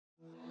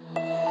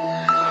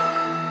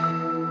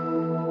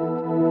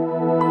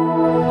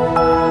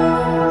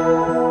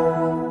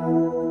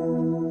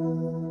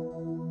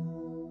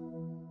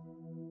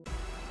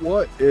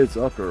is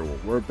up, everyone?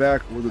 We're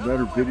back with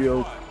another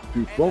video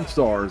to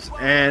Foamstars,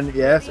 and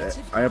yes,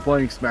 I am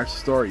playing Smash the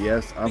Star.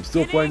 Yes, I'm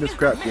still playing this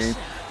crap game.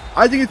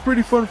 I think it's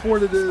pretty fun for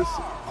what it is.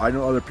 I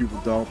know other people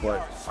don't,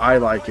 but I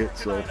like it,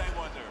 so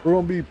we're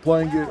going to be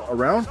playing it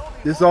around.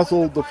 This is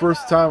also the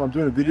first time I'm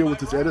doing a video with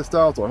this edit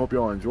style, so I hope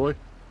you all enjoy.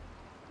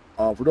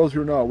 For those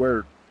who are not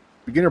aware,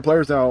 beginner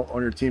players now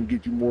on your team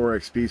get you more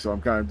XP, so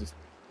I'm kind of just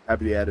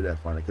happy to add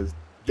that finally, because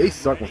they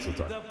suck most of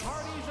the time.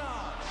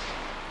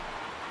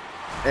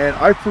 And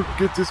I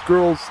forget this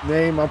girl's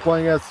name I'm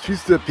playing as.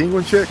 She's the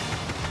penguin chick,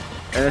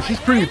 and she's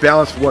pretty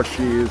balanced for what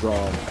she is.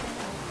 Right?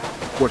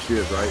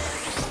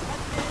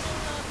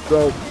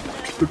 So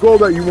the goal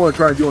that you want to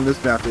try and do on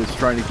this map is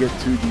trying to get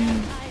to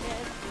the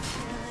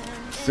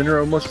center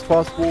as much as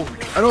possible.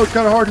 I know it's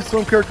kind of hard to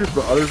some characters,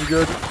 but others are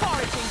good.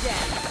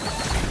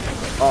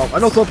 I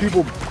know some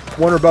people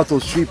wonder about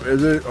those sheep. Are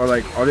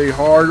they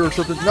hard or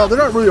something? No, they're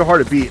not really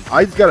hard to beat.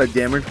 I just got a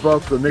damage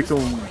buff that makes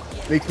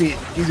me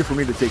easier for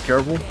me to take care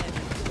of them.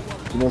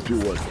 Most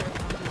people would.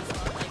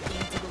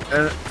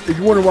 And if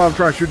you wonder why I'm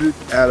trying to shoot it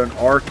at an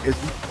arc, it's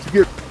to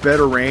get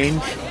better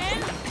range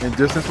and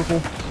distance with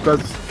them.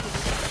 Because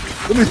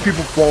some of these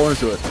people fall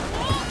into it.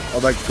 Oh,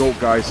 that goat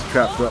guy's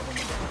trapped up.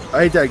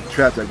 I hate that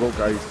trap that goat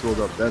guy filled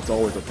up. That's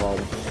always a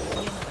problem.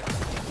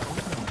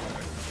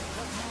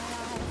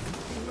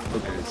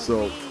 Okay,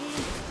 so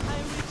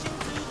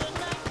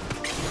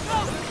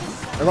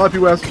a lot of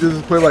people ask, does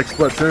this play like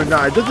Splatoon?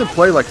 Nah, it doesn't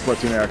play like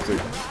Splatoon actually.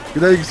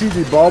 Because as you can see,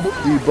 the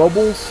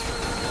bubbles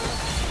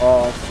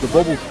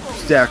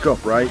stack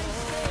up, right?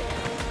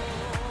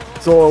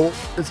 So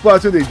in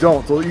Splatoon they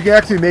don't. So you can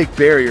actually make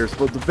barriers,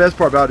 but the best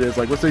part about it is,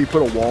 like, let's say you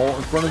put a wall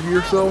in front of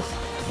yourself,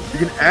 you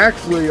can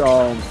actually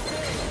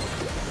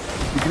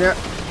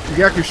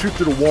shoot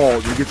through the wall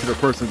and get to the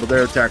person, but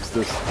their attacks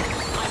stop.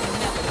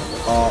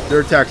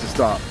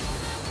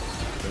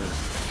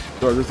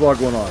 So there's a lot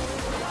going on.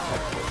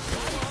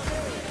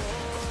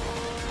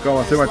 Come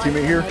on, save my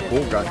teammate here.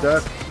 Cool, got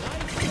that.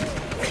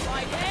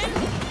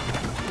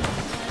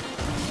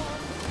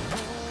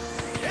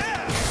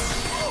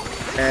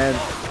 And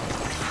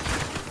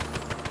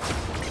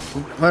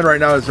the plan right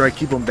now is to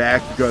keep them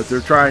back because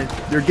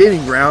they're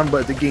gaining ground,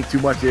 but if they gain too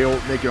much, they'll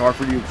make it hard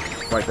for you to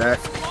fight back.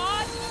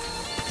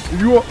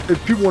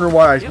 If people wonder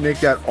why I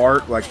make that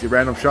arc, like the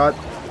random shot,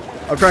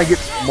 I'm trying to get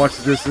as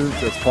much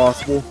distance as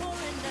possible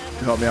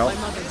to help me out.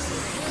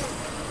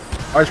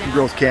 Ice Cream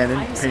Girl's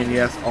cannon, pain in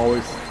the ass,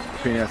 always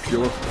pain in the ass to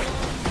deal with.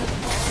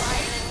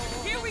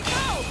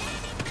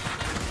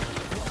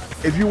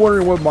 If you're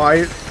wondering what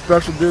my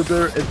special did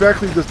there, it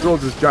actually just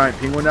throws this giant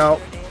penguin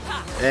out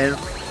and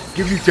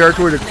gives you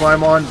territory to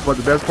climb on, but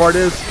the best part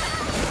is,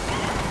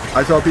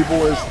 I tell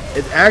people, is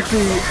it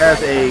actually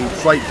has a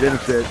slight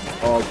benefit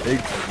of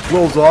it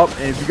blows up,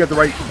 and if you get the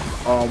right,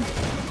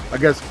 I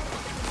guess,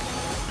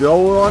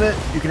 build on it,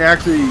 you can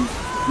actually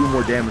do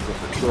more damage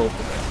with it. So,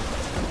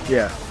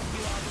 yeah.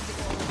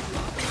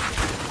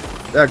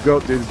 That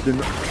goat dude's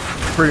been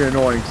pretty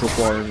annoying so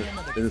far in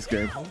this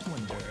game.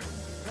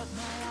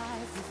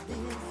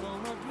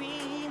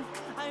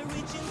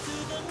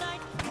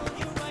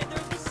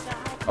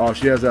 Oh,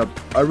 she has that.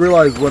 I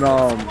realized when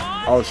I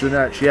was shooting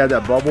at, she had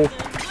that bubble,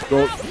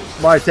 so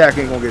my attack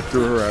ain't gonna get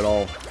through her at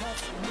all.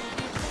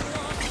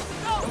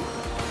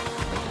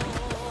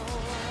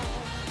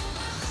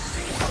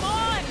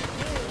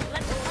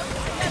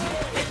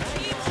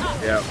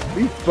 Yeah,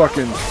 we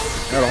fucking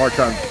had a hard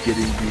time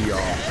getting the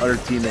other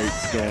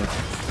teammates going.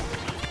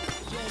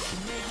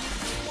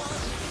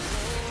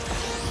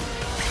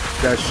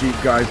 That sheep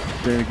guy's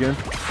thing again.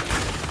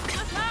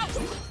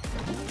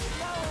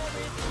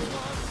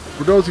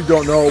 For those who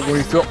don't know, when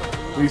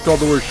you saw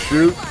the word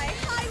shoot,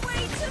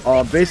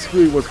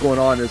 basically what's going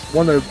on is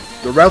one of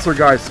the wrestler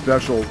guy's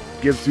special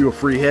gives you a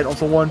free hit on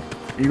someone,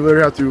 and you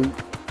literally have to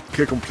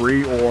kick them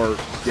free or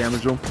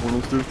damage them, one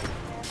of those two.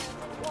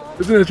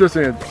 It's an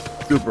interesting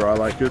super, I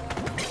like it.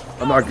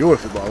 I'm not good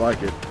with it, but I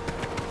like it.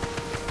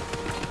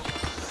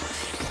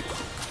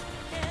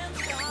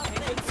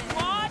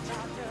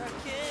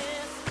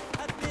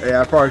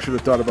 Yeah, I probably should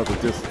have thought about the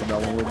distance on that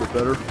one a little bit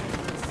better.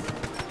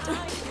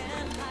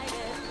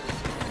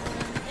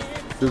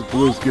 This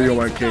blue's getting on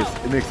my case.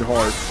 It makes it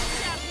hard.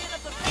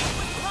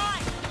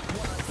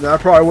 Now, that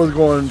probably wasn't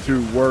going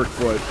to work,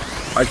 but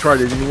I tried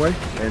it anyway,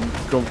 and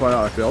come find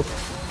out I failed.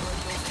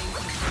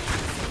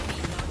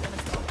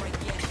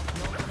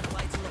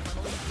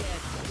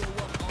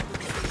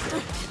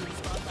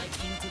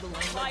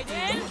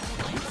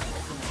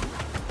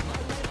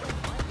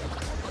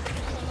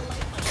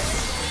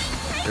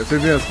 Yeah, same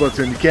thing on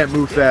Splatoon. You can't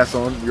move fast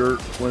when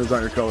it's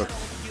not your color.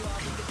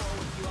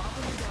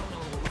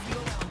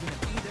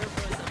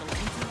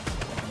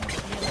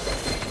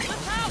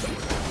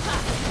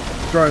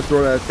 Try and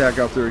throw that attack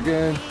out there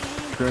again.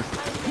 Okay.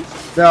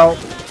 Now,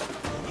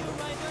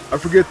 I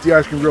forget the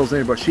Ice Cream Girl's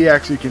name, but she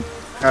actually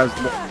has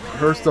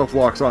her stuff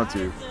locks onto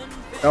you.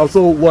 I was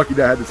so lucky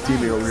that I had this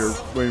teammate over here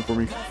waiting for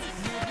me.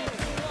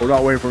 Or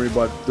not waiting for me,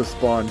 but just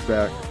spawned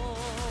back.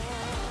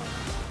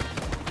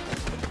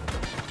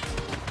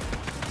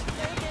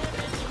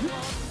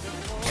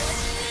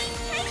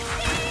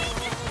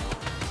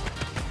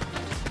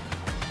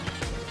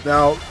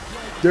 Now,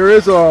 there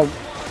is I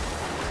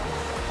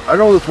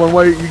know there's one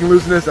way you can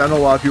lose in this. I know a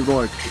lot of people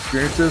don't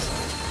experience this.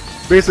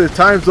 Basically, if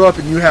time's up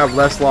and you have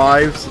less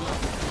lives,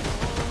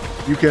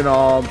 you can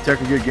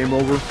technically get game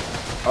over.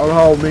 I don't know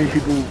how many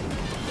people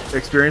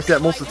experience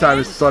that. Most of the time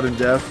it's sudden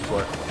death,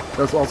 but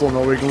that's also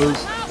no way you can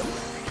lose.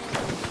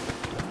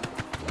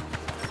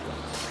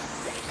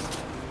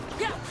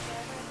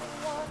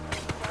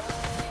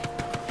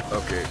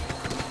 Okay.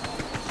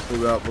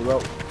 Move out, move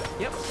out.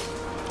 Yep.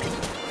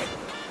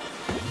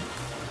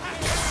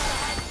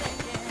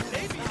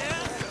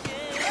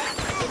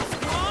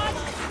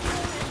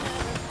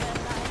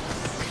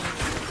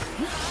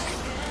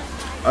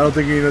 I don't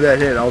think any of that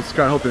hit. I was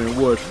kind of hoping it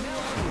would.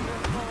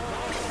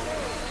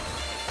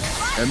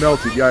 And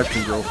melted, you guys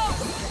can go.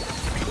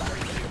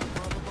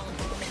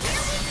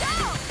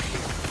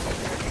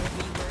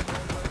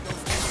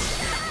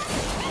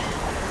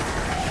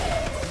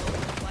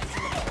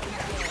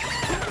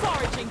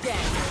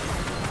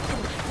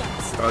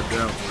 God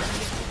damn.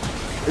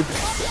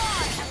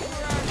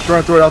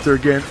 Trying to throw it out there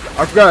again.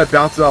 I forgot I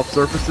bounced it off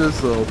surfaces,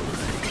 so.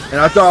 And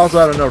I thought I also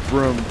had enough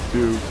room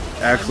to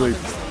actually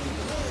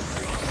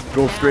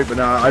go straight, but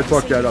now I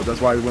fucked that up.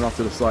 That's why I went off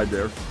to the side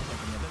there.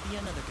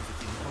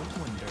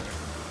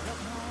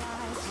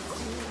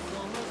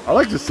 I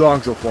like this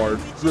song so far.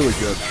 It's really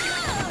good.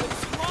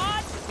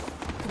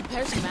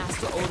 Compared to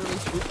Master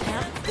Orderly's boot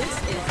camp, this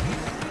is...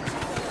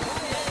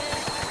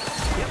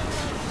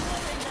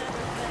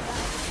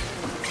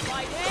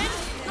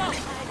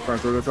 Trying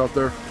to throw this out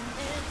there.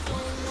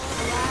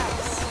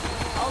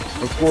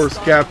 Of course,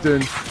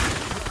 Captain.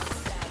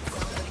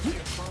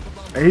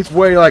 And he's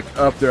way like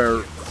up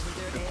there.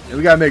 And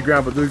we gotta make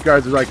ground, but these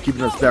guys are like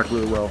keeping us back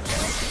really well.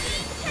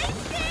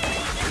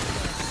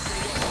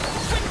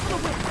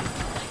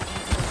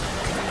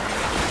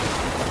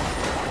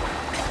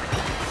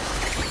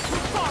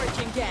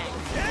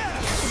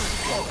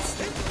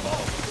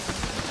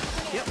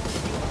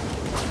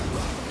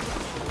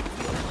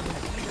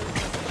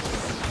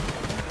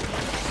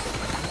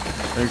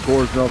 And of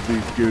course,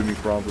 nothing's giving me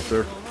problems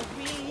there.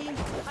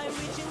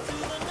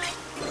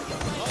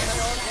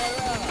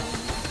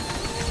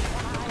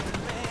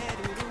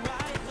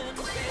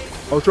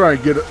 I was trying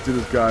to get to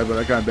this guy, but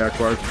I kind of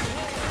backfired.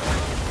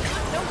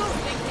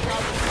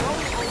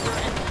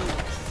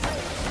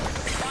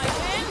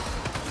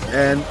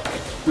 And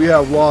we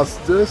have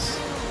lost this,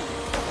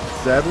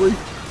 sadly.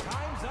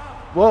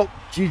 Well,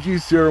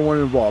 GG's to everyone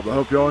involved. I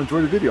hope y'all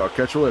enjoyed the video. I'll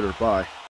catch you later. Bye.